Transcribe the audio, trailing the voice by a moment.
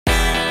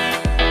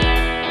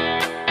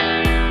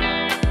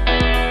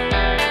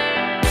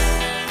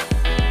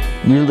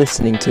You're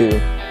listening to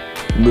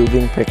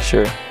Moving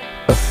Picture,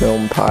 a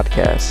film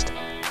podcast.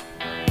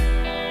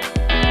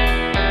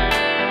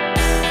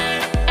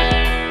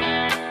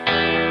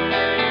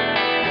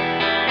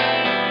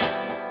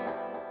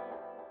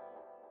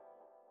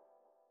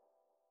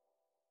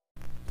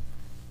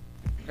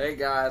 Hey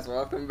guys,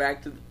 welcome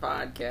back to the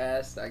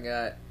podcast. I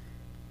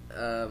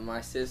got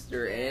my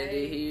sister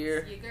Andy here.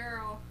 It's your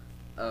girl.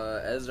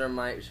 Ezra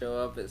might show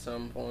up at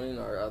some point,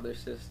 our other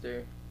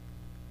sister.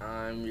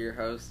 I'm your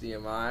host,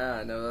 Nehemiah.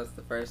 I know that's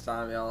the first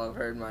time y'all have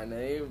heard my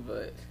name,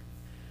 but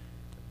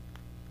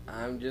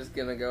I'm just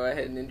gonna go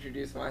ahead and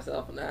introduce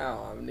myself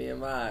now. I'm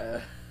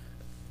Nehemiah.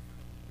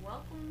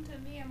 Welcome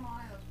to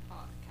Nehemiah's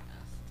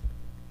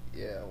podcast.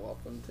 Yeah,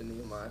 welcome to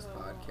Nehemiah's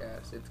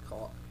podcast. It's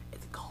called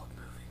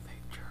Moving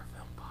Picture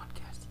Film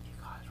Podcast, if you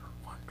guys were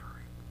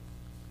wondering.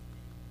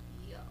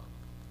 Yo.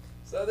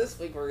 So this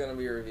week we're gonna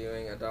be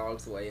reviewing A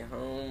Dog's Way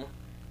Home.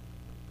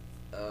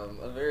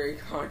 A very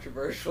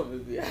controversial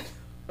movie.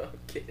 I'm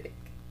kidding.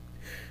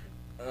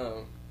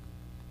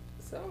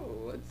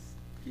 So let's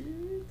get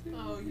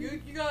into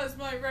it. You guys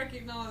might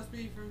recognize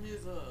me from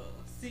his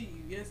See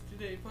You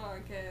Yesterday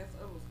podcast.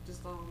 I was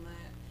just on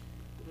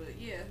that. But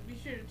yeah, be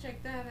sure to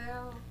check that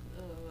out.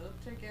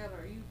 Check out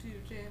our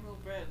YouTube channel,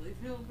 Bradley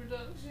Film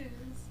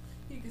Productions.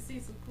 You can see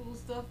some cool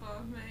stuff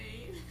I've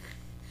made.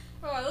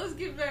 Alright, let's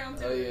get down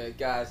to it. Oh yeah,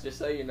 guys, just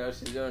so you know,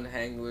 she's doing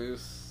hang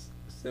loose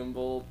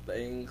symbol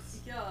things.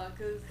 Yeah,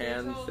 because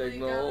hand totally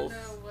signals.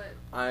 gotta know what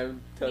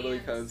I'm totally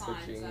hand code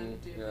signs switching. I'm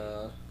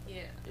doing.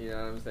 Yeah. You know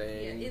what I'm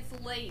saying? Yeah,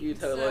 it's late. You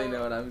totally so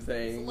know what I'm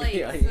saying. It's late,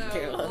 Yeah, you so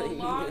can't- the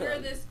longer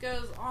this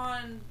goes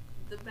on,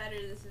 the better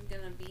this is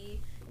gonna be.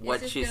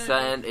 What It's she's just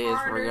gonna saying be is we're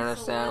harder gonna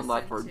to sound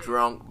like we're listen to.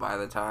 drunk by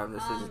the time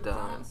this is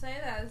done. Don't say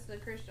that. It's the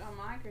Christian on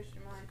my Christian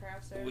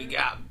Minecraft server. We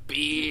got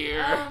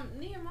beer.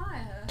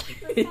 Nehemiah.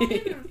 That's not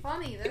even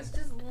funny. That's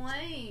just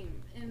lame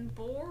and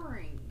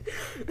boring.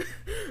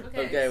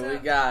 Okay, so- we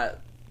got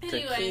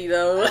Anyway,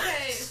 taquito.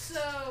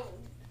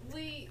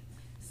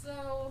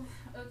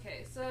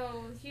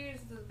 So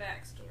here's the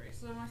backstory.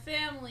 So my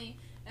family,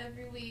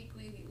 every week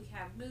we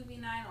have movie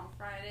night on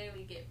Friday.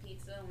 We get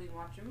pizza and we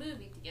watch a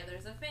movie together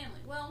as a family.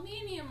 Well, me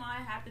and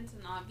Nehemiah happened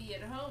to not be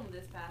at home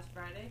this past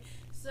Friday,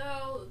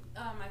 so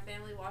my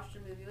family watched a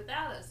movie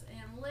without us.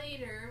 And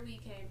later we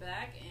came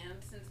back,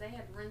 and since they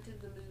had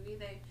rented the movie,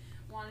 they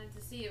wanted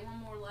to see it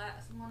one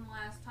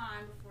last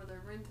time before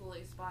their rental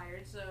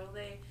expired. So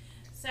they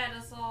sat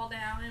us all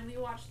down and we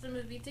watched the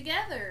movie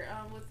together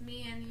with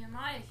me and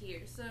Nehemiah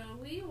here. So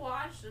we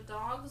watched A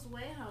Dog's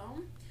Way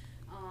Home,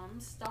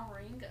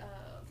 starring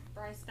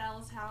Bryce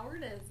Dallas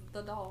Howard as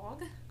the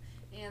dog,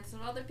 and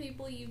some other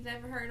people you've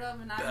never heard of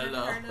and I've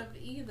never heard of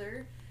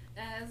either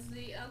as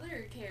the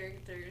other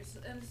characters.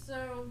 And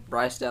so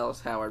Bryce Dallas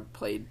Howard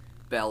played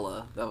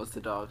Bella. That was the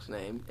dog's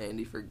name.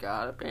 Andy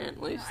forgot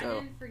apparently. no, So I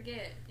didn't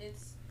forget.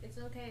 It's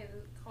okay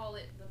to call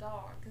it the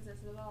dog because it's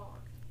the dog.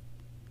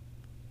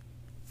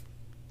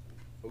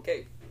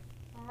 okay.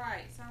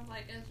 Alright, sounds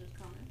like Ezra's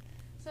coming.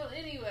 So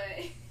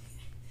anyway,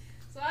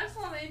 so I just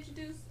want to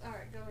introduce.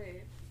 Alright, go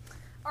ahead.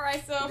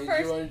 Alright, so Did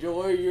first. you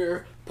enjoy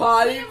your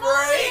potty break?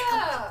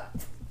 Nehemiah!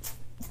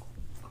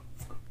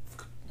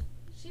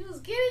 She was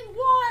getting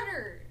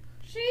water.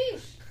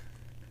 Sheesh.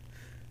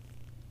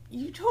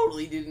 You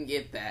totally didn't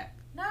get that.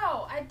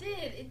 No, I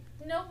did.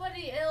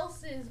 Nobody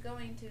else is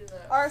going to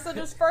though. Alright, so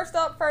just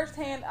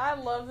firsthand, I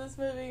love this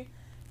movie.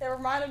 It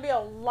reminded me a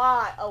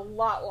lot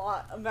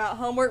about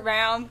Homeward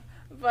Bound.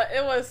 But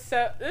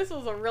this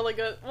was a really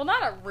good, well,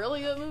 not a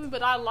really good movie,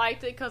 but I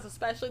liked it because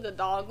especially the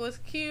dog was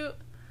cute.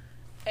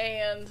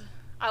 And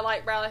I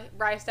like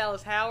Bryce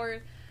Dallas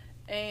Howard.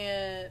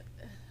 And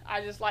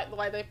I just like the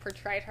way they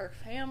portrayed her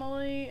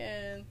family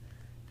and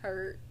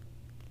her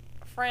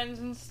friends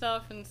and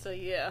stuff. And so,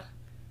 yeah.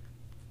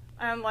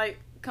 I'm like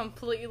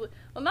completely,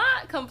 well,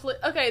 not complete.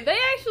 Okay, they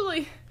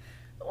actually,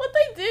 what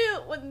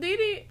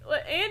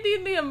Andy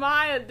and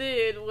Nehemiah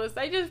did was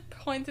they just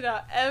pointed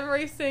out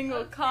every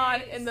single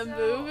con in the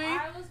movie.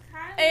 I was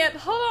kind of. And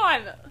hold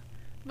on,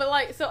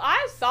 but so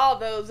I saw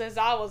those as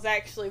I was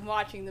actually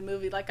watching the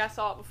movie. Like I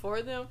saw it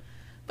before them,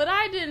 but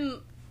I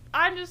didn't.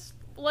 I'm just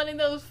letting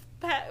those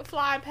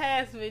fly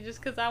past me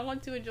just because I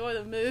want to enjoy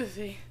the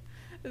movie.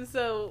 And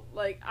so,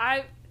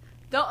 I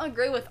don't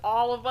agree with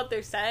all of what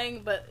they're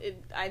saying, but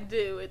I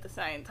do at the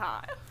same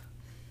time.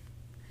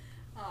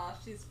 Aw,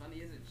 she's funny,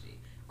 isn't she?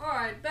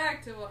 Alright,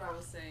 back to what I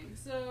was saying.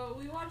 So,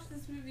 we watched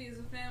this movie as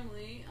a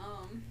family.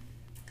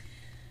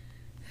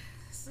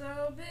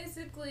 So,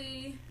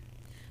 basically,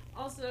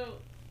 also,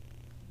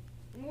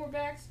 more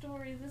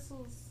backstory. This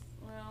was,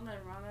 well,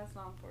 never mind, that's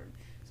not important.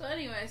 So,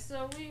 anyway,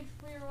 so we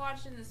were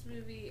watching this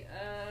movie.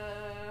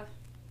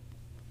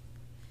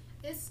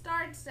 It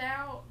starts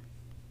out,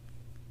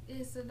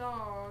 it's a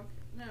dog.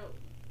 No,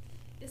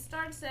 it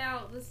starts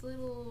out this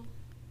little,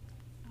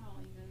 I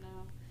don't even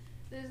know.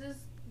 There's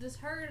this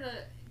herd of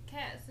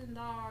cats and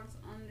dogs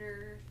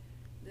under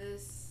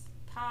this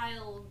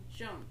pile of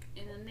junk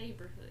in a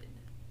neighborhood.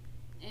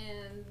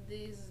 And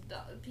these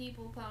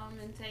people come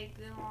and take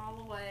them all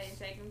away and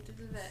take them to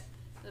the vet.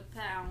 the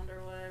pound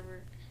or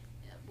whatever.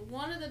 Yeah, but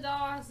one of the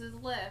dogs is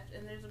left,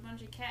 and there's a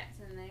bunch of cats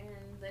in there,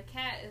 and the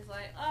cat is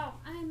like, "Oh,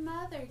 I'm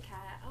Mother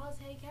Cat. I'll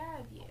take care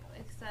of you."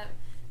 Except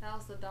that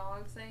was the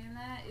dog saying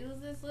that. It was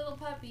this little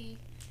puppy,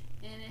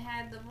 and it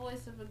had the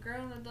voice of a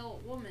grown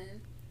adult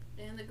woman.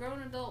 And the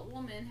grown adult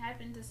woman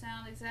happened to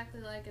sound exactly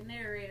like a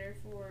narrator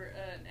for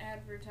an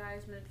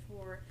advertisement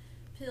for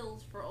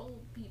pills for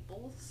old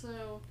people.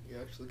 So You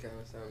actually kind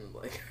of sounded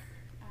like her.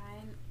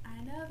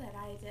 I know that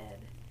I did.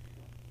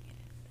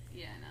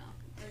 Yeah, I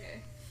know.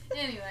 Okay.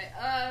 Anyway,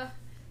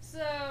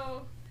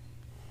 so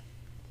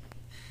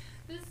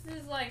this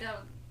is like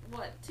a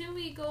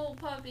 2-week-old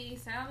puppy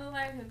sounding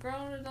like a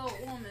grown adult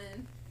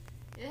woman.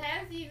 It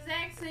has the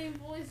exact same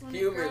voice when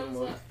Human it grows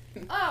woman.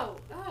 up.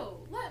 Oh,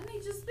 let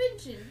me just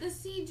mention the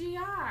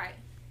CGI.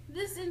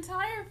 This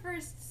entire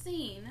first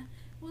scene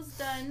was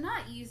done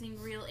not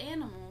using real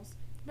animals,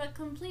 but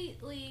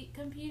completely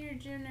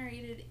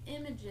computer-generated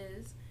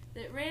images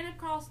that ran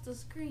across the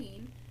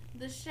screen.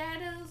 The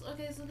shadows,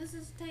 okay, so this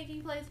is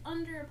taking place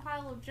under a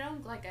pile of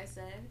junk, like I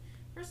said.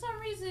 For some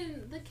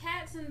reason, the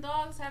cats and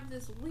dogs have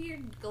this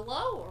weird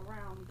glow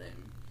around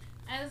them,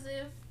 as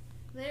if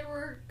they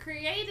were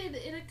created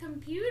in a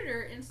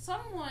computer and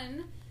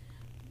someone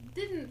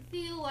didn't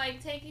feel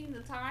like taking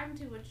the time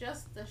to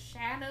adjust the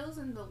shadows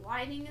and the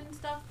lighting and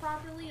stuff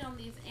properly on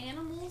these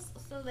animals,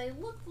 so they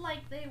looked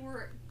like they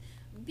were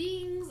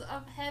beings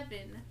of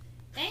heaven,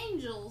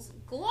 angels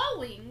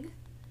glowing,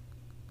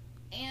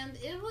 and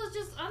it was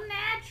just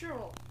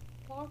unnatural.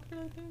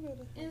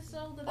 And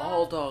so the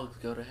All dog, dogs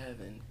go to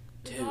heaven.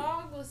 the Too.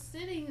 dog was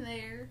sitting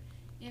there,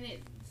 and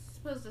it's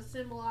supposed to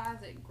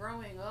symbolize it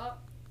growing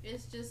up.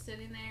 It's just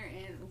sitting there,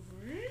 and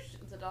whoosh,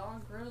 the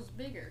dog grows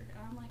bigger. And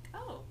I'm like,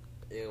 oh,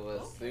 It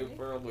was Okay.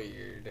 super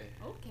weird.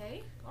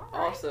 okay, all right.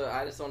 Also,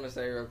 I just want to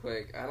say real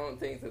quick, I don't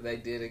think that they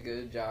did a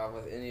good job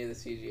with any of the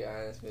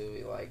CGI in this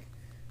movie. Like,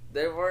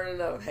 there weren't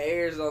enough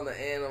hairs on the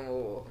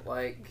animal.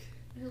 Like,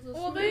 It was, a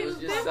Well, smooth- they- it was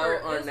just they so were-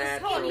 it was a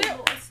unnatural. skinny They-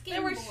 boy, a skinny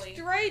They were boy.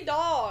 stray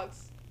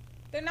dogs.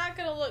 They're not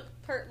gonna look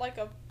like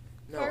a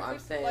No, I'm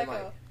perfect, saying like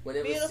like a when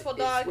it beautiful was,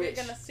 dog it switched.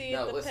 you're gonna see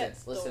No, in the listen, pet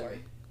store. listen to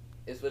me.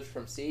 It switched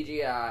from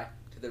CGI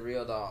to the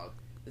real dog.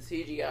 The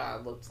CGI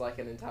looks like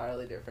an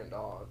entirely different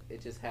dog.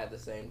 It just had the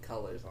same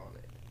colors on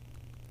it.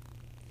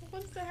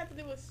 What does that have to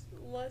do with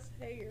less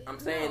hair? I'm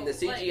saying the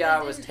No, like, CGI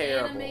they was didn't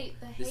terrible. animate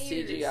The hairs.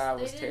 CGI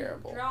was They didn't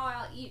terrible. Draw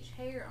out each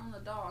hair on the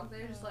dog.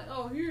 They're just like,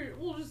 oh, here,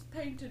 we'll just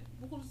paint it.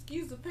 We'll just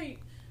use the paint,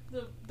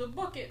 the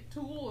bucket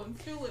tool, and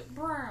fill it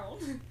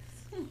brown.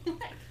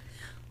 Like,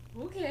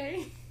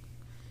 okay.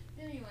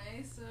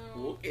 Anyway, so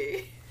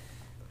Okay.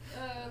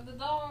 the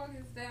dog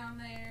is down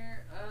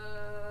there.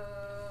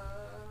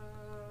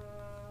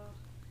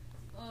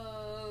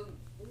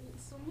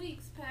 Some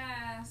weeks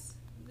pass.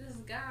 This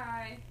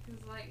guy,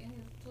 who's like in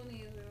his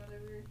 20s or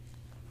whatever,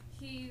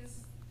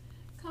 he's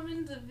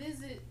coming to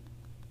visit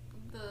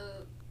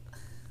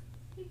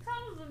he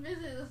comes to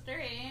visit the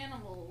stray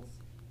animals.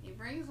 He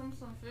brings them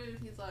some food.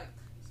 He's like,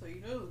 so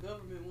you know the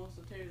government wants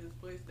to tear this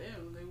place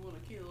down and they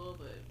want to kill all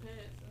the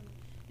pets.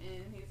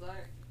 And he's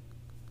like,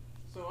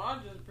 so I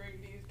just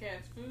bring these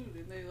cats food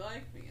and they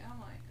like me. I'm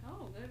like,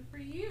 oh, good for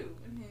you.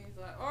 And he's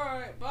like,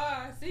 alright,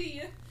 bye, see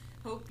ya.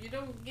 Hope you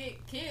don't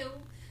get killed.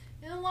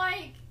 And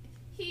like,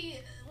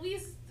 we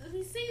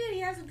see that he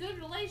has a good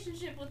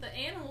relationship with the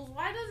animals.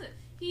 Why doesn't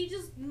he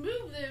just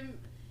move them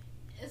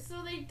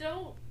so they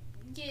don't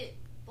get,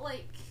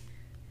 like,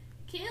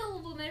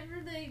 killed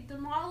whenever they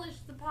demolish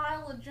the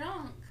pile of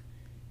junk?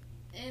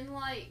 And,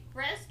 like,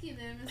 rescue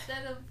them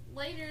instead of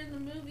later in the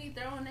movie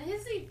throwing a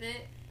hissy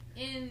fit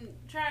and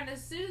trying to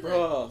sue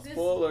Bruh,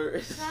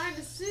 spoilers. trying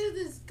to sue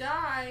this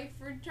guy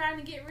for trying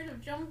to get rid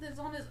of junk that's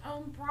on his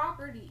own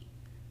property.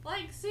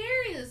 Like,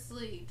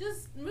 seriously,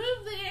 just move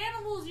the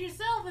animals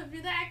yourself if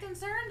you're that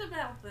concerned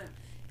about them.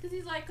 Because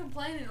he's like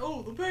complaining,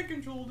 oh, the pet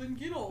control didn't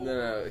get all of them.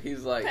 No,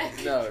 he's like,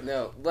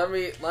 no. Let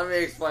me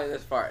explain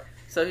this part.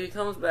 So he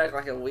comes back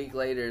like a week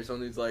later, and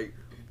somebody's like,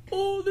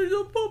 oh, there's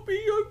a puppy.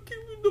 I'm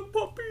keeping the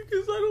puppy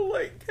because I don't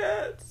like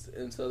cats.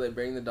 And so they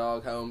bring the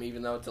dog home,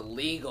 even though it's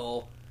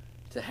illegal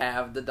to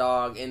have the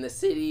dog in the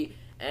city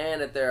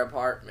and at their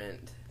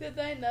apartment. Did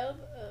they know?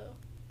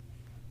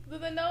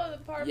 Did they know the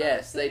part?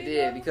 Yes, about the they city,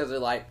 did, though? because they're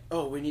like,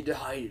 oh, we need to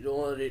hide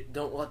it.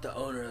 Don't let the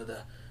owner of the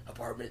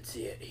apartment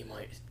see it. He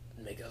might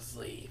make us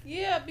leave.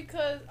 Yeah,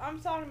 because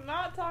I'm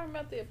not talking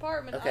about the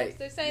apartment. Okay.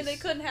 They're saying they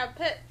couldn't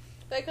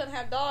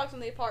have dogs in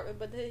the apartment,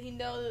 but did he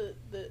know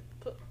that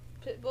the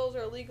pit bulls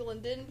are illegal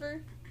in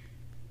Denver?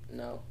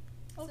 No.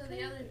 So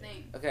the other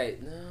thing, Okay,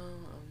 no. I'm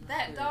not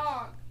that finished.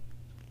 dog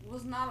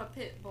was not a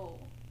pit bull.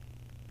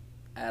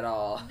 At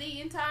all. The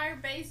entire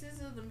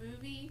basis of the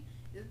movie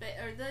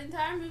the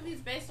entire movie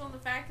is based on the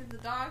fact that the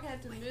dog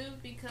had to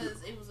move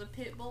because it was a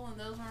pit bull and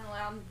those weren't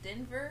allowed in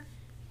Denver.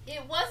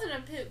 It wasn't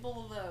a pit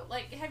bull though.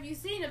 Like, have you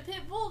seen a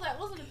pit bull? That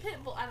wasn't a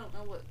pit bull. I don't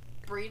know what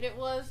breed it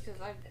was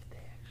because I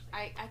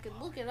could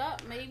look it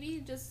up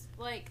maybe. Just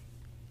like,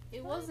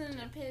 it wasn't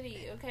a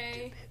pity.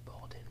 Okay. Pit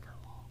bull Denver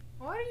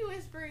law. What are you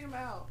whispering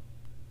about?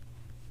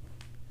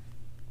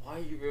 Why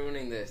are you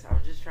ruining this? I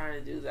was just trying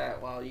to do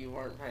that while you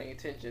weren't paying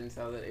attention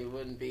so that it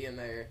wouldn't be in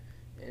there.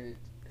 And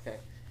okay.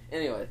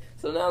 Anyway,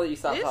 so now that you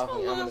stopped This talking,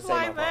 one I'm going looks to say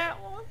like my part.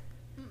 that one.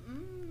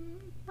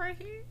 Right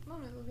here. Let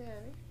me look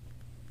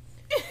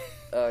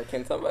at it.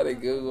 Can somebody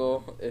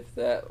Google if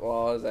that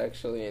law is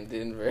actually in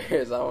Denver?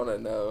 As I want to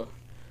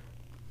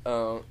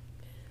know.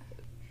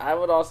 I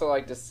would also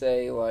like to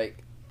say,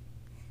 like,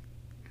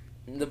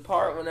 the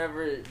part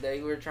whenever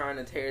they were trying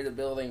to tear the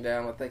building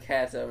down with the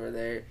cats over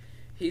there,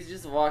 he's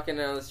just walking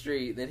down the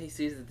street, then he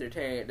sees that they're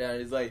tearing it down,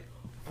 he's like,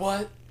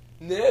 what?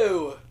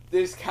 No!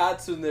 There's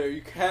cats in there,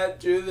 you can't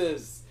do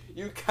this!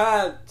 You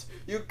can't!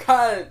 You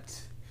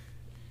can't!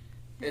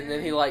 And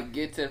then he, like,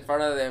 gets in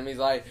front of them, he's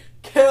like,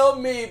 kill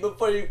me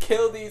before you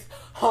kill these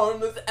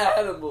harmless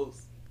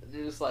animals!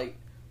 They're just like,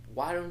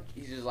 why don't,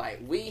 he's just like,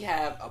 we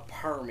have a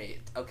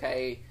permit,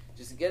 okay?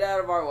 Just get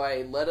out of our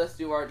way, let us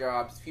do our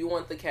jobs. If you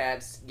want the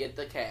cats, get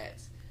the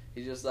cats.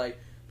 He's just like,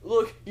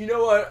 look, you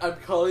know what? I'm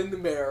calling the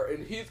mayor,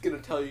 and he's gonna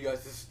tell you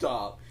guys to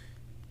stop.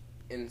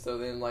 And so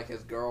then, like,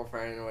 his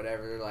girlfriend or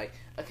whatever, they're like,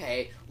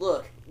 okay,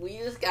 look, we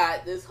just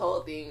got this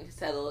whole thing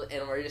settled,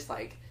 and we're just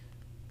like,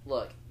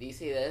 look, do you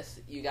see this?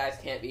 You guys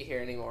can't be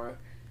here anymore.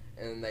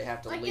 And they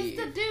have to like, leave.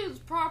 it's the dude's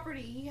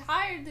property. He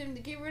hired them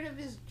to get rid of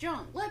his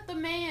junk. Let the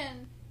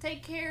man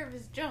take care of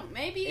his junk.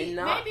 Maybe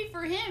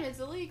for him, it's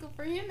illegal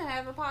for him to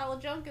have a pile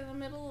of junk in the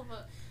middle of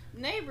a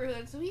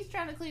neighborhood, so he's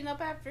trying to clean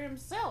up after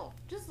himself.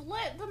 Just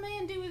let the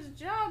man do his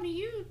job, and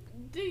you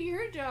do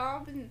your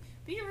job, and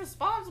be a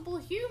responsible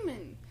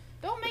human.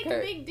 Don't make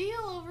a big deal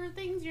over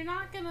things you're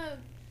not gonna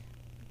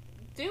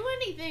do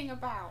anything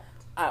about.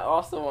 I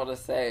also want to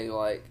say,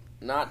 like,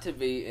 not to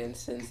be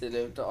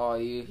insensitive to all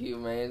you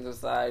Humane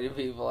Society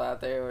people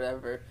out there or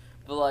whatever,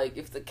 but, like,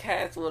 if the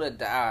cats would have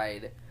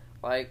died,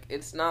 like,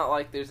 it's not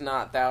like there's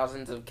not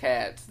thousands of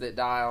cats that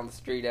die on the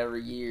street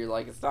every year.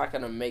 Like, it's not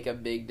going to make a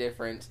big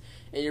difference.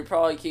 And you're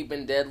probably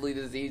keeping deadly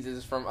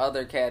diseases from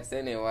other cats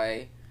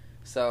anyway.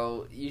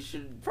 So, you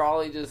should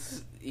probably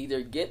just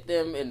either get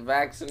them and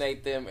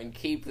vaccinate them and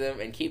keep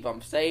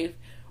them safe,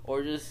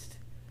 or just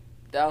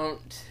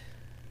don't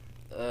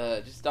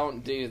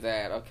do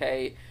that,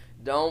 okay?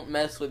 Don't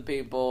mess with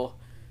people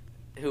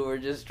who are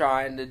just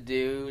trying to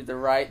do the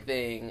right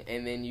thing,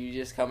 and then you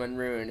just come and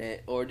ruin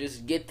it. Or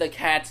just get the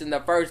cats in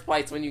the first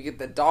place when you get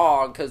the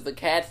dog, because the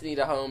cats need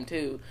a home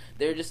too.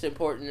 They're just as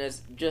important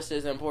as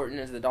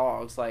the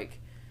dogs. Like,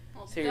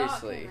 Well, the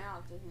seriously. dog came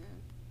out to him.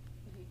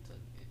 He took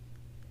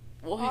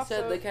it. Well, he Also,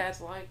 said the cats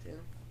liked him.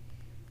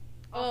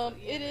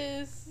 It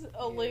is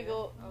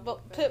illegal, Yeah,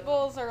 but pit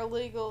bulls are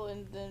illegal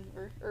in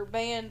Denver, or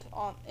banned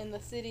in the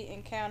city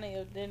and county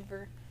of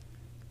Denver,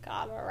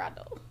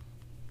 Colorado.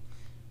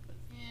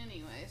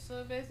 Anyway,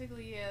 so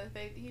basically, yeah,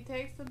 he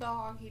takes the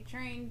dog, he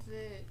trains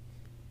it.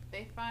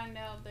 They find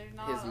out they're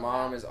not. His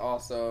mom is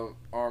also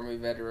Army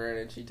veteran,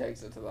 and she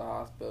takes it to the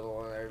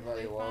hospital, and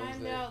everybody loves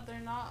it. They find out they're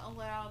not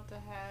allowed to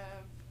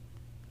have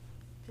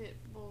pit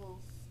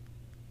bulls.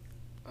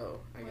 Oh,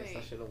 I guess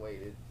I should have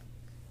waited.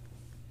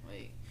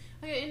 Wait.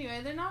 Okay.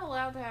 Anyway, they're not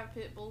allowed to have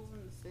pit bulls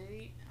in the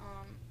city.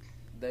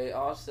 They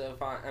also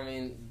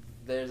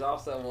there's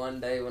also one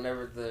day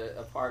whenever the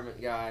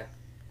apartment guy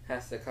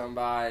has to come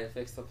by and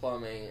fix the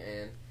plumbing,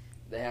 and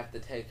they have to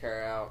take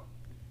her out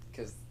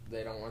because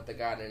they don't want the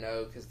guy to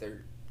know, because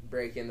they're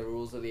breaking the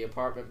rules of the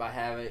apartment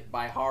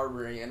by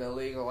harboring an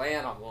illegal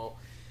animal.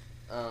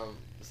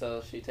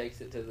 So she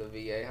takes it to the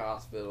VA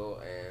hospital,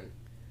 and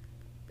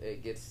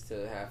it gets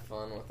to have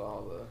fun with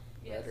all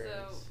the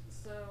veterans.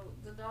 So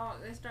the dog,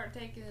 they start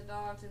taking the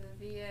dog to the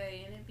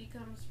VA, and it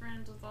becomes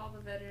friends with all the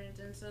veterans,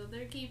 and so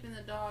they're keeping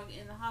the dog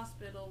in the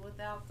hospital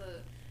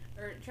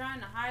or trying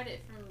to hide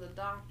it from the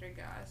doctor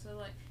guy. So,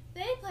 like,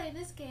 they play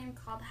this game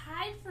called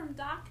Hide from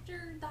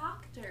Doctor,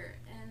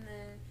 and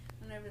then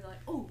whenever they're like,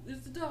 oh,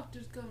 it's the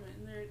doctor's coming,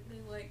 and they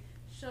like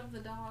shove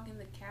the dog in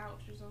the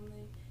couch or something.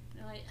 And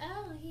they're like,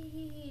 oh,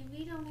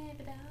 we don't have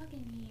a dog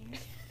in here.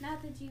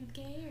 Not that you'd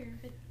care,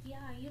 but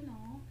yeah, you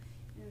know.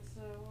 And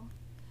so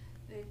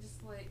they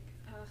just like,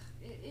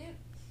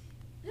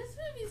 this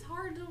movie's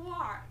hard to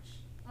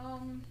watch.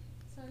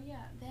 So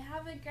yeah, they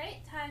have a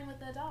great time with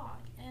the dog,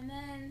 and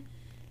then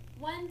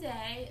one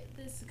day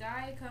this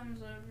guy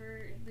comes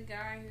over. The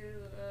guy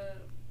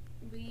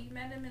who we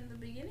met him in the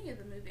beginning of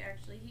the movie.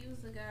 Actually, he was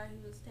the guy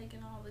who was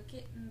taking all the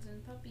kittens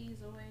and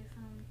puppies away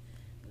from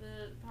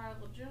the pile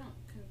of junk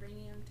and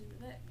bringing them to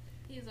the vet.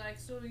 He's like,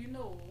 so you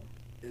know.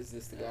 Is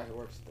this the guy who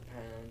works at the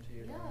pound?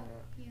 Yeah.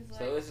 He's like,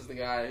 so this is the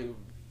guy who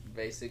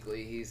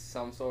basically he's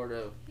some sort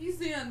of he's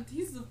the villain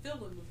of the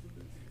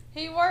movie.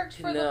 He works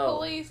for the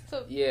police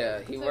to.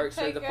 Yeah, he to works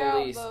for take the out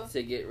police the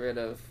to get rid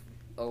of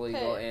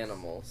illegal pets.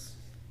 animals.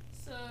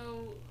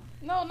 So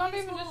No, not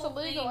his even just whole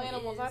illegal thing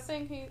animals. I is-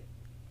 think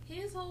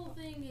his whole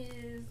thing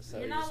is So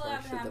you're he not just allowed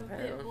works to at have the a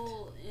pit pound.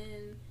 bull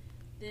in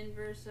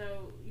Denver,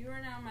 so you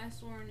are now my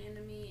sworn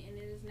enemy, and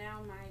it is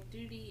now my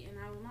duty, and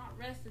I will not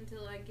rest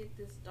until I get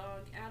this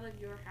dog out of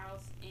your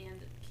house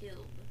and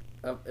killed.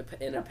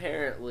 And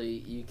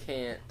apparently you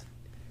can't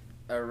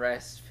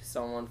arrest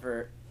someone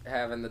for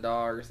having the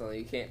dog or something.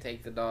 You can't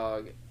take the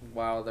dog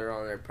while they're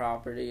on their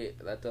property.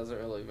 That doesn't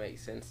really make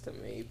sense to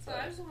me. So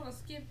I just want to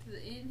skip to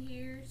the end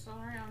here.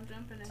 Sorry, I'm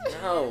jumping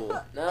ahead.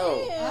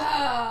 No.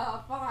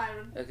 Ah,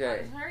 fine.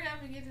 Okay. Fine. Hurry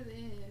up and get to the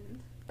end.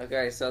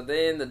 Okay, so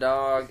then the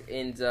dog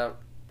ends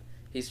up,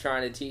 he's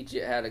trying to teach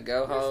it how to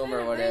go home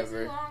or Way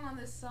whatever. too long on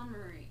this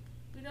summary.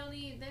 They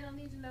don't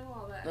need to know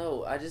all that.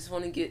 No, I just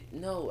want to get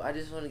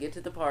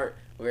to the part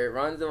where it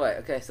runs away.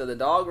 Okay, so the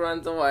dog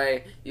runs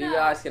away. You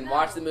guys can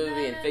watch the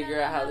movie and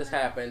figure out how this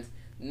happens.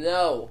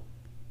 No.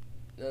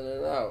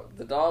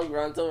 The dog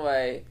runs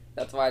away.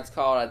 That's why it's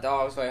called A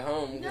Dog's Way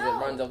Home, because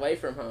it runs away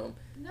from home.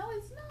 No,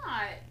 it's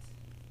not.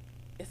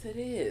 Yes, it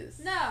is.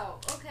 No.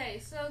 Okay,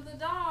 so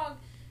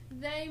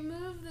they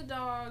moved the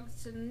dog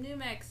to New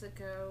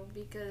Mexico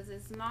because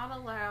it's not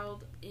allowed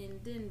in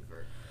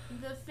Denver.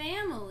 The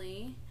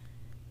family,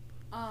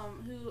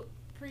 who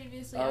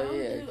previously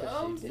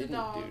owns the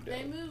dog,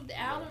 they moved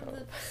out of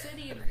the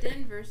city of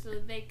Denver so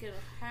they could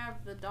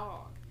have the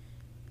dog.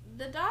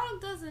 The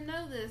dog doesn't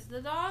know this.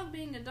 The dog,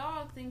 being a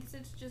dog, thinks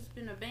it's just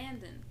been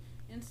abandoned.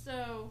 And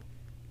so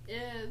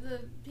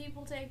the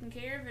people taking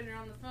care of it are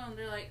on the phone.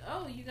 They're like,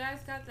 oh, you guys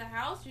got the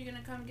house? You're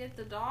going to come get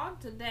the dog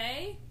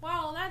today?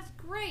 Wow, that's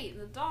great.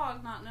 And the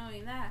dog, not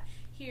knowing that,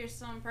 hears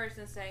some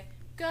person say,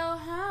 go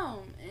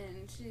home.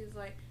 And she's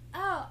like,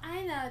 oh,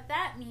 I know what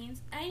that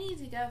means. I need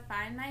to go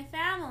find my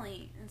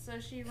family. And so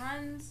she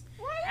runs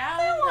out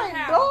of the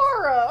house.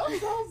 Dora.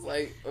 Sounds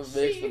like a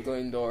mix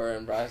between Dora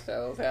and Bryce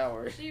Dallas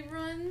Howard. She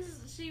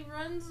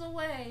runs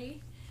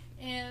away,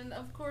 and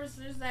of course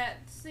there's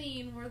that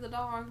scene where the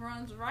dog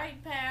runs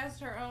right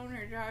past her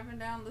owner driving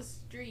down the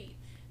street.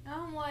 And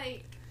I'm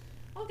like,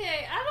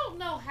 okay, I don't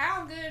know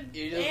how good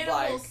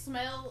animals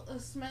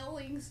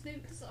smelling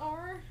snoots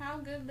are, how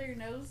good their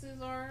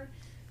noses are.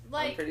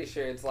 Like, I'm pretty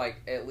sure it's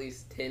like at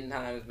least 10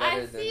 times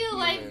better than humans. I feel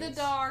like the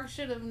dog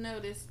should have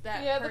noticed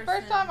that. Yeah, the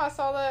first time I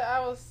saw that, I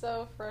was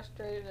so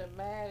frustrated and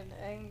mad and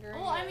angry.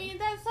 Well, I mean,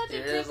 that's such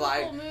a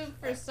typical move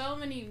for so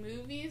many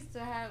movies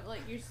to have,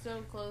 like, you're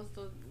so close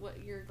to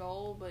what your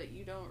goal, but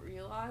you don't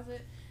realize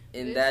it.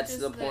 And that's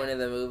the point of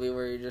the movie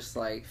where you're just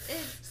like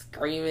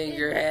screaming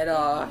your head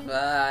off.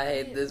 I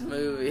hate this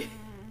movie.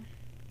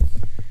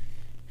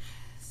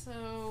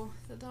 So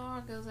the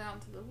dog goes out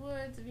into the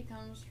woods. It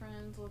becomes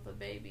friends with a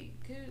baby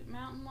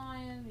mountain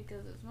lion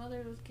because its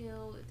mother was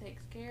killed. It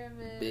takes care of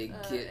it, big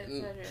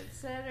kitten,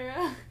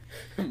 etc.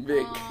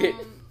 Big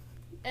kitten.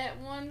 At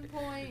one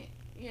point,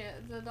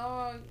 the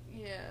dog,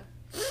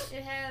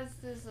 it has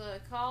this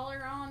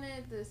collar on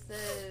it that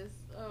says,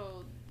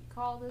 "Oh,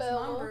 call this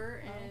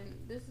number, and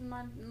this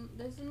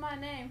is my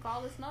name.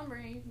 Call this number,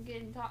 and you can get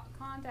in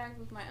contact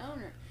with my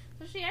owner."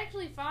 So she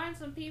actually finds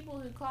some people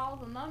who call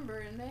the number,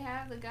 and they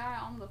have the guy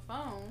on the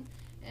phone.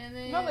 And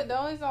then no, they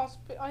don't.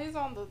 He's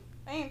on the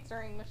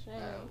answering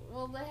machine.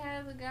 Well, they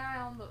have the guy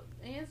on the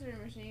answering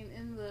machine,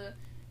 and the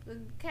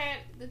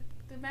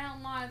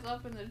mountain lion's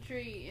up in the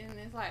tree, and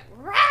it's like,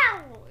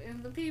 "Row!"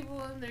 And the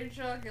people in their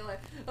truck are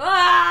like,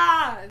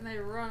 "Ah!" And they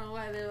run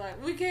away. They're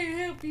like, "We can't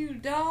help you,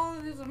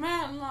 dog. There's a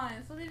mountain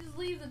lion." So they just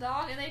leave the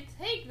dog, and they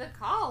take the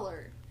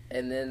collar.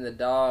 And then the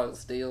dog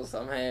steals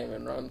some ham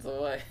and runs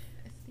away.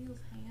 It steals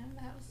ham?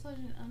 That was such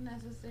an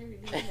unnecessary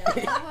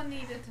detail. No one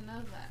needed to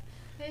know that.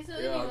 Okay, so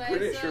anyway, I'm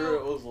pretty sure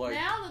it was like...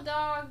 Now the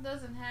dog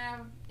doesn't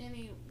have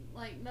any,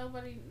 like,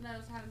 nobody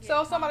knows how to get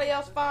So if somebody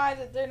else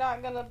finds it, they're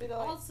not going to be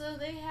like... Also,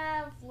 they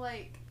have,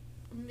 like,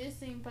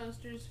 missing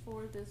posters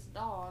for this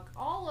dog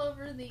all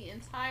over the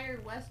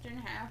entire western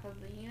half of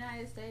the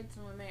United States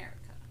of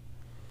America.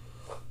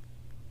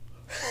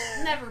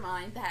 Never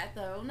mind that,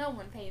 though. No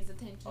one pays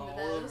attention to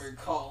those. All over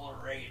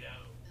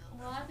Colorado.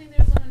 Well, I think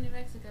there's one in New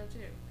Mexico, too.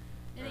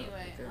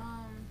 Anyway, okay.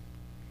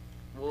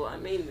 Well, I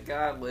mean, the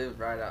guy lived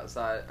right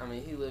outside. I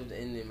mean, he lived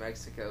in New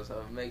Mexico,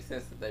 so it makes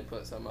sense that they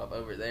put some up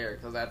over there,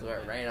 because that's where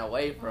it ran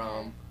away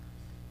from.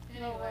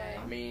 Okay. Anyway.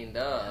 I mean,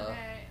 duh.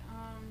 Okay,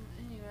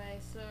 anyway,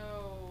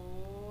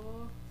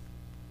 so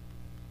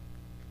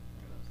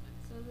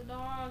the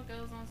dog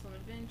goes on some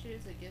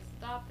adventures. It gets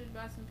adopted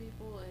by some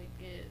people.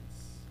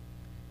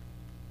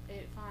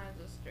 It finds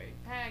a stray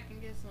pack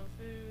and gets some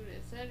food,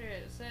 etc.,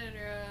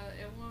 etc.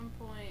 At one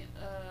point,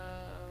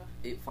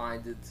 it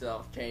finds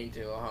itself chained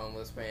to a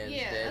homeless man's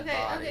dead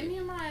body. Okay,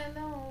 Nehemiah,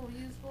 no,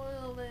 you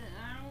spoiled it.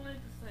 I don't like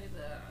to say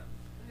that.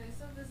 Okay,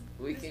 so this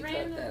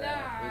random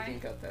guy. We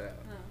can cut that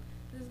out.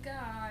 No, this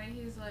guy,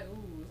 he's like,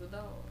 ooh, it's a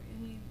dog,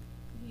 and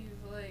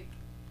he's like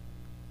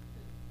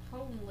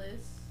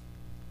homeless,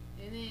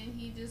 and then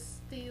he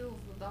just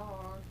steals the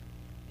dog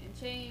and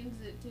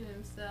chains it to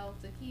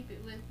himself to keep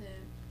it with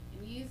him.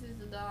 Uses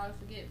the dog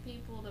to get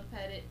people to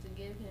pet it to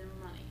give him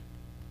money.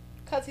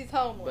 Because he's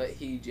homeless. But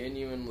he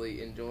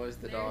genuinely enjoys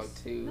the dog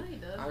too. No, he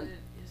doesn't.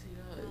 Yes,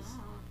 he does.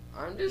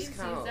 I'm He just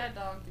kind of... uses that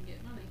dog to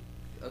get money.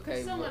 Okay,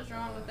 There's so much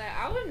wrong with that.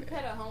 I wouldn't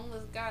pet a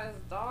homeless guy's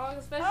dog,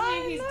 especially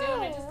if he's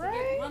doing it just to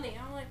get money.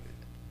 I'm like,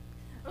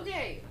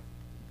 okay,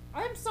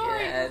 I'm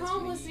sorry if you're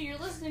homeless and you're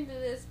listening to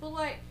this, but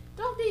like,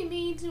 don't be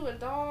mean to a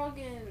dog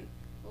and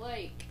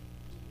like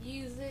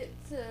use it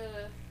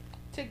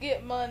to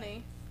get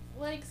money.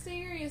 Like,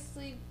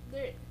 seriously,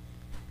 they're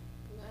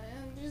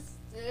just.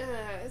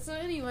 So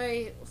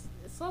anyway,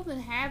 something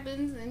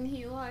happens and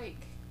he like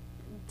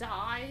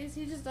dies.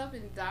 He just up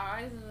and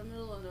dies in the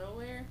middle of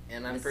nowhere.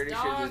 And I'm This pretty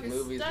sure dog this is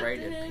movie's stuck to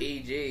rated him.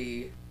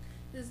 PG.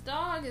 This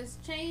dog is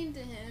chained to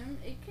him.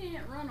 It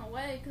can't run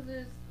away because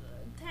it's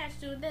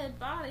attached to a dead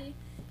body,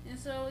 and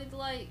so it's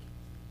like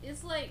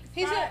He's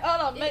gonna,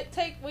 hold on,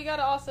 we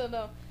gotta also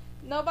know,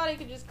 nobody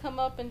could just come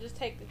up and just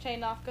take the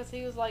chain off because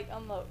he was like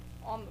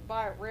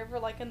by a river,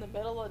 like in the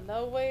middle of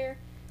nowhere.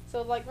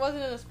 So like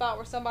wasn't in a spot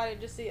where somebody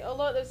just see, oh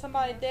look, there's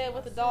somebody dead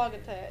with a dog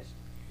attached.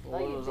 Well,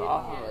 you it was didn't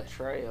off have of a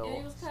trail. And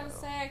it was kind of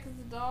so. sad because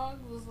the dog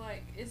was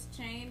like, its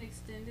chain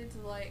extended to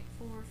like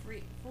 4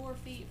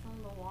 feet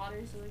from the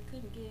water, so it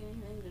couldn't get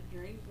anything to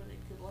drink, but it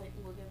could like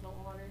look at the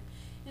water.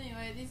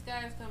 Anyway, these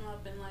guys come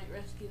up and like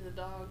rescue the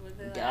dog, but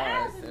they're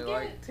Guys, like, they're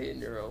like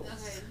 10-year-olds.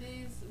 Okay,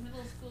 these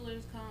middle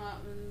schoolers come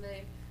up and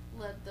they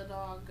let the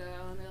dog go,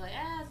 and they're like,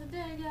 it's a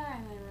dead guy,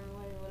 and they run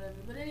away or whatever.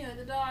 But anyway,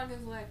 the dog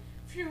is like,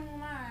 phew,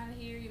 I'm out of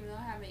here, even though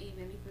I haven't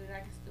eaten any food, I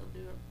can still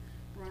do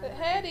it. It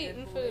had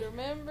eaten food,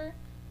 remember?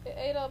 It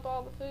ate up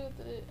all the food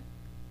that it...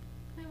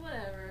 Hey,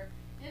 whatever.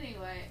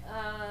 Anyway,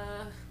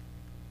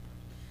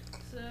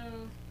 so,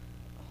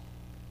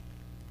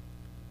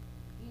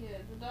 yeah,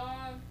 the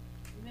dog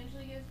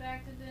eventually gets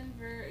back to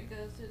Denver. It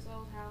goes to its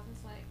old house.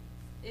 It's like,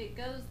 it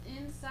goes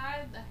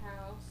inside the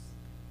house,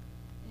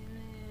 and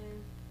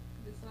then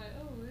it's like,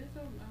 oh, there's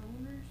some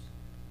owners.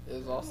 It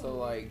was also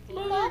like...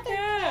 Look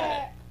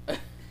at that!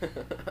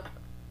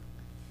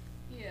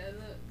 Yeah,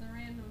 the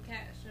random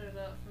cat showed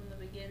up from the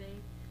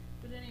beginning.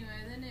 But anyway,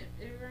 then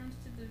it runs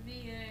to the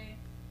VA,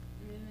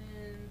 and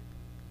then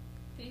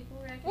people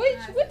recognize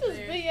What it does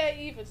there.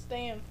 VA even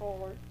stand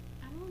for?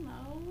 I don't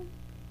know.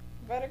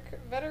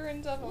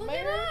 Veterans of Look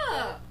America? it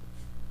up!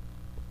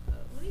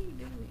 What are you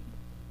doing?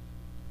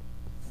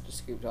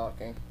 Just keep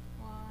talking.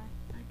 Why?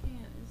 I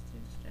can't. It's too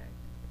distracting.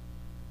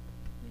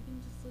 We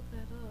can just look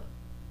that up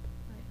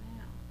right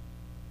now.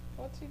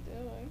 What's he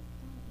doing?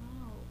 I don't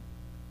know.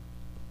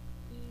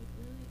 Do you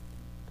really?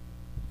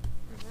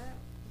 Is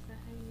that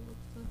how you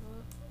look stuff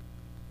up?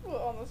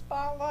 What, on the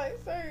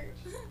spotlight search?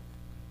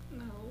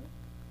 No.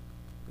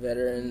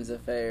 Veterans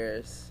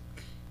Affairs.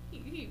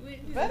 He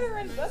went to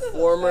Veterans, that doesn't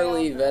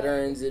Formerly sound right.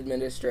 Veterans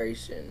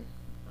Administration.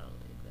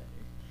 Probably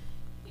better.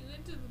 He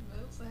went to the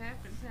notes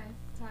app and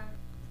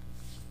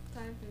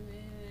typed it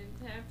in and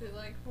tapped it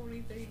like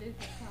 43 different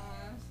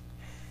times.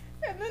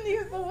 And then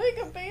use the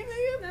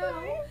Wikipedia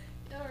No.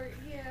 thing. Or,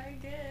 yeah, I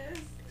guess.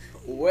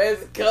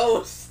 West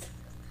Coast.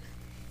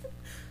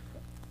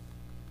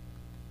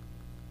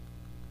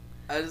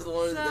 I just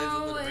wanted to say So,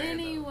 something random.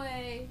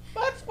 anyway,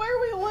 That's where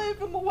we live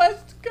in the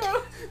West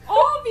Coast.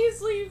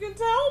 obviously you can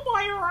tell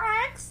by our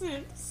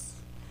accents.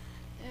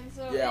 And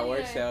so, Yeah,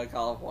 anyway, we're Southern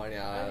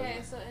California. Okay,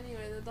 so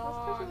anyway, the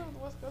dog Especially the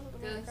West Coast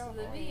of goes to the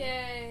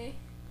California.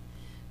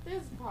 VA.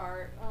 This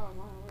part, oh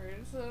my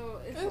word. So,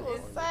 It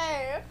was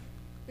sad.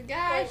 the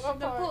guy, Wait, what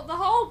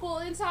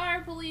part?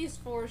 entire police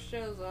force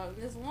shows up.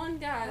 This one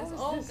guy, this How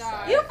is old this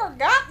guy. You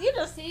forgot. You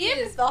just He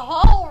skipped is- the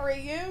whole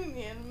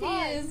reunion. He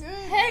My is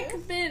goodness.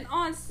 heck bent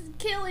on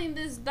killing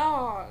this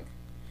dog.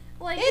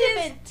 Like, It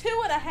had been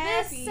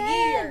 2.5 this years.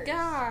 sad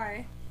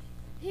guy.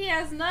 He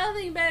has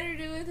nothing better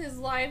to do with his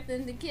life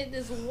than to get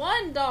this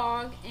one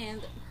dog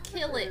and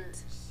kill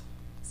it.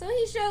 So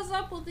he shows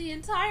up with the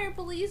entire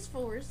police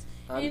force,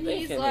 I'm and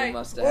thinking he's like, he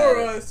must have had it.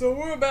 "Alright, so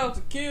we're about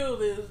to kill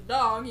this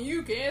dog, and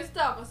you can't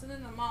stop us." And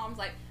then the mom's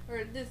like,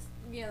 the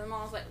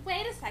mom's like,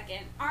 "Wait a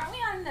second, aren't we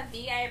on the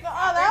VA property?"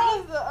 Oh, that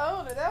was the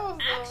owner. That was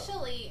the...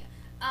 Actually,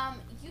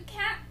 you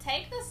can't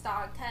take this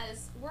dog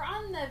because we're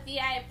on the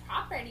VA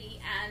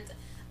property, and,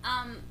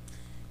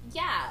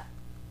 yeah.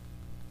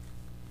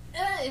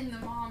 And the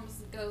mom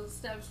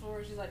steps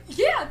forward, she's like,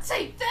 "Yeah,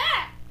 take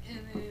that!" And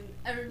then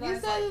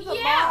everybody's said like, it's a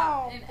 "Yeah!"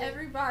 mom. And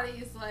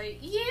everybody's like,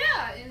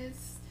 "Yeah!" And it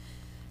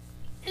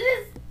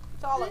is,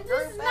 It's all a this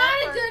group is not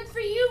a effort. good for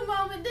you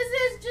moment. This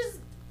is just,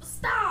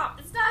 stop.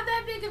 It's not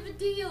that big of a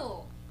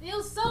deal. It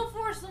was so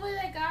forced the way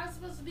that guy was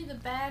supposed to be the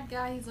bad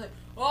guy. He's like,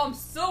 "Oh, I'm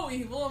so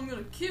evil, I'm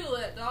gonna kill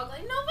that dog."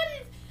 Like,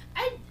 nobody's,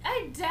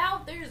 I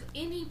doubt there's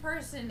any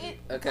person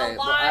Okay, alive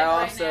but I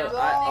right also, now I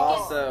that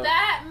also, gets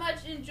that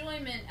much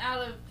enjoyment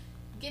out of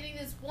getting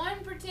this one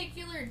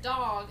particular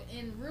dog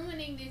and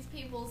ruining these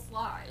people's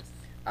lives.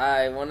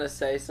 I want to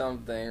say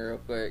something real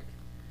quick.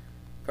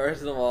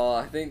 First of all,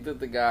 I think that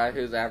the guy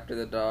who's after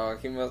the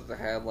dog, he must have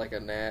had like a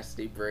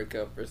nasty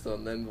breakup or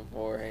something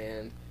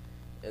beforehand,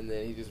 and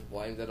then he just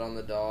blamed it on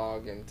the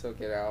dog and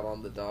took it out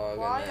on the dog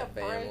Why and a that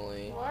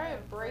family. Why a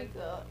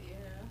breakup? Yeah.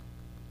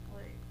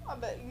 Like, I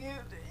bet you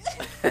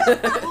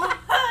did. what?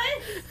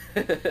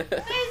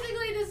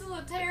 Basically, this is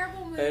a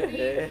terrible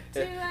movie.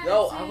 2 out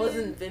No, of 10. I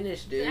wasn't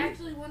finished, dude.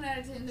 Actually, 1 out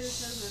of 10.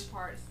 There's no good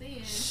parts. The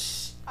end.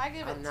 Shh. I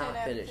give it I'm 10 not out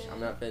of finished. 10. I'm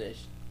not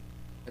finished.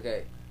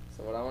 Okay,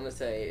 so what I want to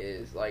say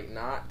is like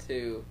not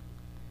to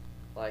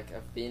like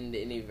offend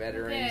any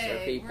veterans or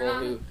Okay, people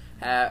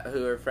we're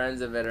who are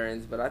friends of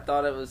veterans, but I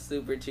thought it was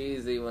super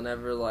cheesy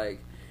whenever like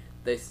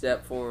they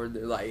step forward.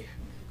 They're like,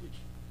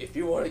 if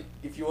you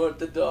want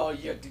the dog,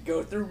 you have to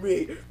go through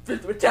me.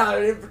 5th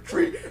Battalion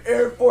Infantry,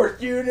 Air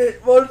Force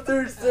Unit 1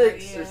 through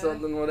 6 or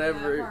something,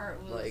 whatever. That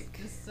part was like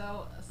just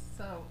so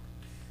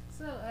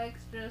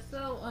extra,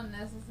 so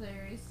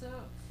unnecessary. So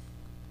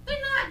they're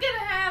not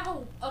gonna have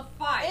a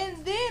fight. And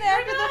then they're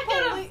after not the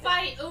gonna police,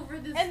 fight over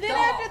this. and then dog.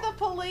 after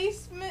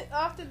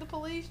the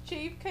police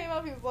chief came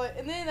up, he was like,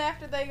 and then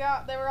after they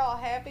were all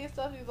happy and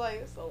stuff. He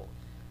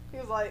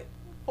was like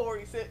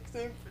 46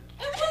 infantry.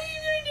 And what are you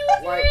gonna do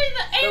if Like, you're in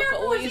the the Air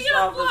Force? police You're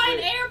gonna fly an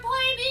officer-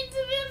 airplane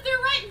into them.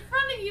 They're right in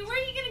front of you. Where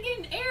are you gonna get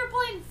an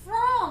airplane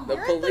from? The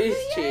We're at police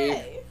VA.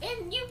 chief.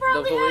 And you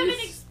probably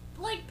police-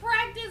 haven't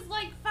practiced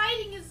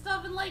fighting and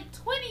stuff in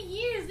 20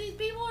 years. These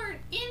people are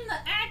in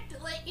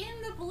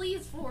the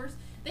police force.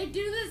 They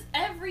do this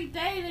every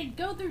day. They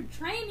go through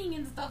training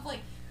and stuff.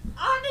 Honestly,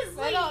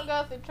 They don't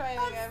go through training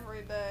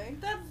every day.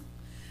 That's.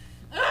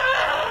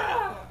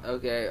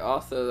 Okay,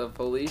 also the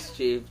police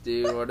chief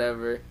dude,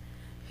 whatever,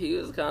 he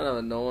was kind of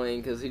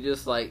annoying because he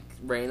just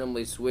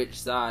randomly switched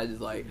sides. He's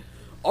like,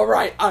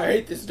 alright, I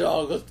hate this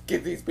dog, let's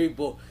get these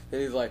people.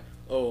 And he's like,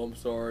 oh, I'm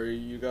sorry,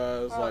 you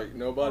guys,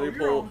 nobody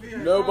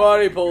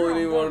pull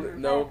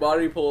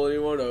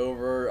anyone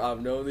over.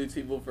 I've known these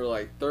people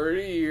for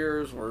 30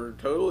 years, we're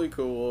totally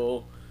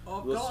cool.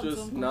 I've Let's gotten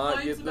just some not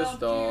complaints get this about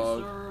dog.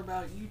 You, sir,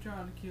 about you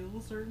trying to kill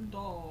a certain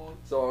dog.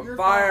 So I'm You're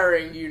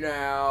firing fired. you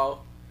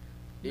now.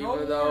 No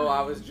Even though I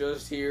warning. was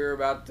just here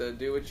about to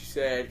do what you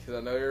said, because I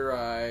know you're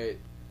right.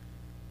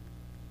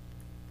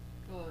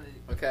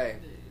 But, Okay,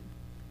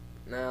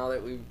 dude, now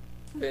that we've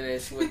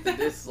finished with the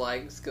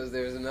dislikes, because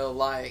there's no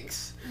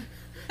likes,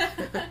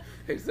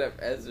 except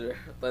Ezra,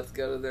 let's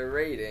go to the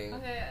rating.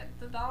 Okay,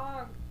 the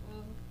dog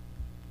was.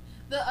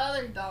 The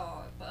other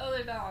dog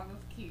was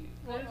cute.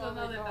 What There's other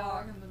another dog?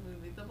 dog in the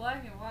movie. The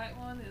black and white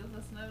one, it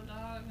was a snow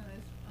dog, and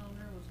his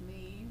owner was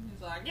mean.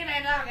 He's like, get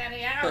that dog out of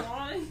here, I don't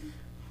want it.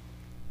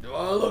 Do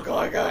I look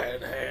like I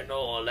can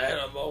handle an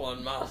animal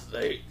in my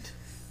state?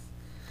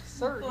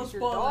 Sir, Well, he's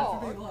your spoilers for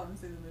dog. people who haven't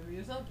seen the movie.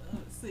 It's up to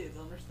see it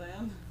to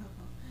understand.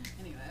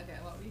 Anyway, okay,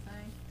 what were you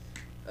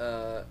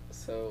saying?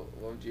 So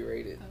what would you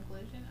rate it?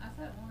 Conclusion? I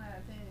said 1 out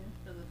of 10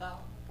 for the dog.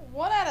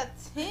 1 out of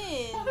What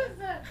 10. is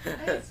that?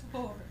 Ace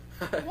for?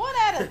 1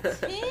 out of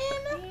 10.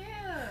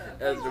 Yeah.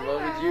 Ezra, what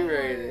would you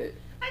rate it?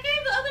 I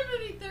gave the other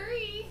movie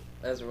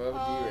 3. Ezra, what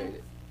would you rate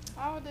it?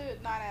 I would do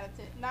it 9 out of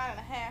 10. 9.5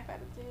 out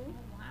of 10.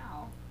 Oh,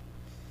 wow.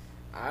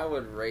 I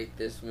would rate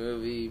this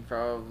movie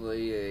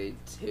probably a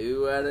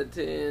 2 out of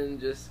 10,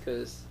 just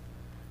because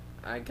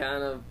I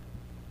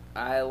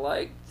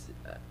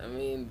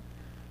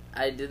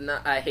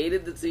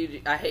hated the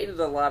CG. I hated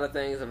a lot of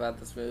things about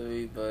this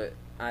movie, but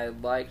I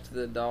liked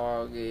the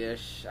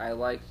dog-ish. I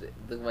liked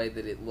the way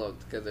that it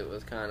looked because it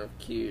was kind of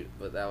cute,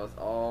 but that was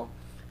all.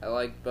 I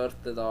liked both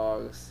the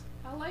dogs.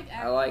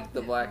 I liked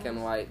the black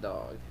and white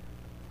dog.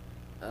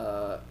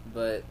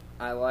 But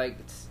I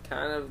liked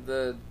kind of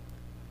the.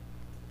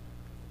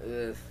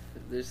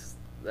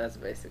 That's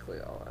basically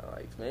all I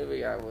liked.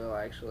 Maybe I will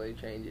actually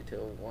change it to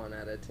a 1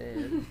 out of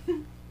 10.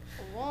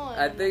 1.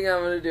 I think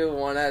I'm gonna do a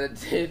 1 out of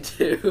 10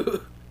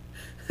 too.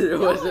 There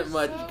wasn't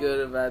much good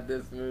about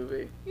this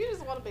movie. You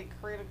just want to be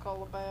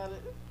critical about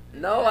it.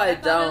 No, Yeah, I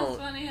thought It was don't.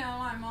 funny how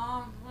my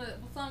mom, at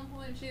some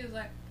point, she was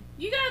like,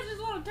 "You guys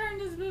just want to turn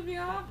this movie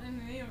off?"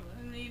 And me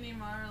and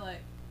Mom were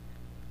like,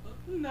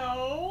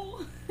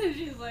 "No." And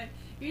she's like,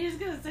 "You're just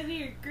gonna sit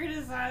here and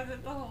criticize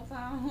it the whole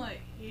time?" I'm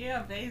like,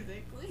 "Yeah,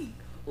 basically."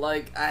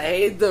 Like, I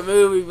hate the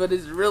movie, but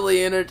it's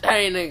really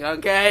entertaining,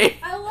 okay?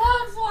 I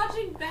love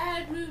watching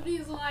bad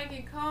movies when I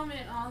can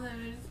comment on them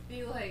and just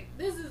be like,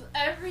 "This is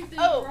everything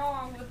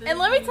wrong with this." And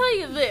let me movie." tell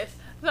you this.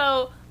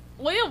 So,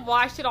 we had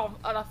watched it on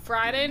a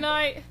Friday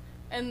night.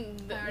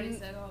 And I already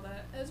said all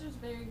that. Ezra's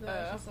very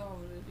glad she saw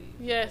the movie.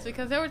 yes,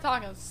 because they were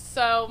talking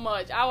so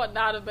much. I would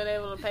not have been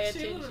able to pay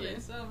She would have been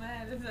attention. so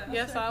mad at that.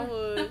 Yes, I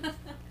would.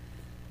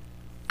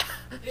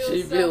 It was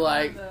She'd so be fun,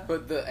 like, though.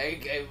 with the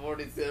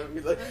AK-47, be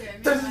like, Okay,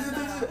 no,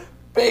 no.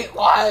 be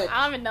quiet!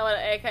 I don't even know what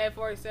an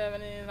AK-47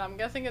 is. I'm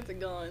guessing it's a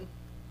gun.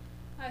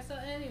 Alright, so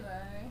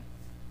anyway,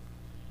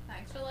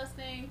 thanks for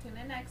listening. Tune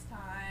in next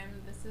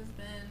time. This has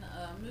been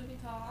Movie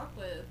Talk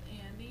with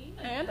Andy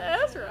And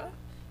Ezra.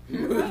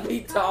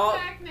 Movie Come talk?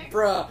 back next-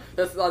 Bruh,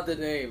 that's not the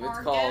name. It's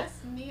Our called...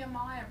 guest,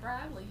 Nehemiah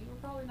Bradley. You were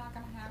probably not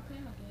going to have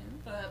him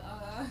again, but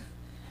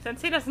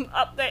Since he doesn't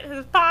update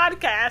his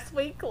podcast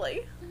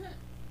weekly.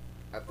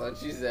 I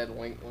thought you said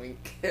wink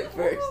wink at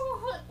first.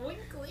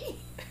 Winkley.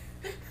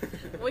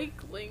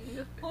 Weekling.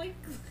 Winkley.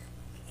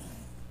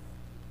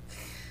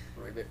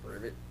 Ribbit,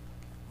 ribbit.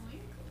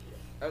 Winkley.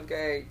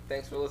 Okay,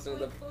 thanks for listening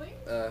to Winkley.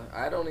 the...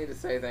 I don't need to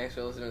say thanks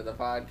for listening to the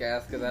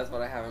podcast, because that's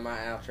what I have in my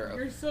outro.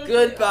 You're so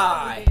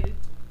Goodbye. obligated.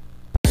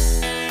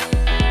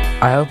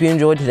 I hope you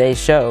enjoyed today's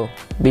show.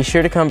 Be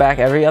sure to come back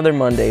every other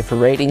Monday for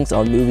ratings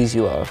on movies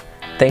you love.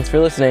 Thanks for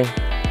listening.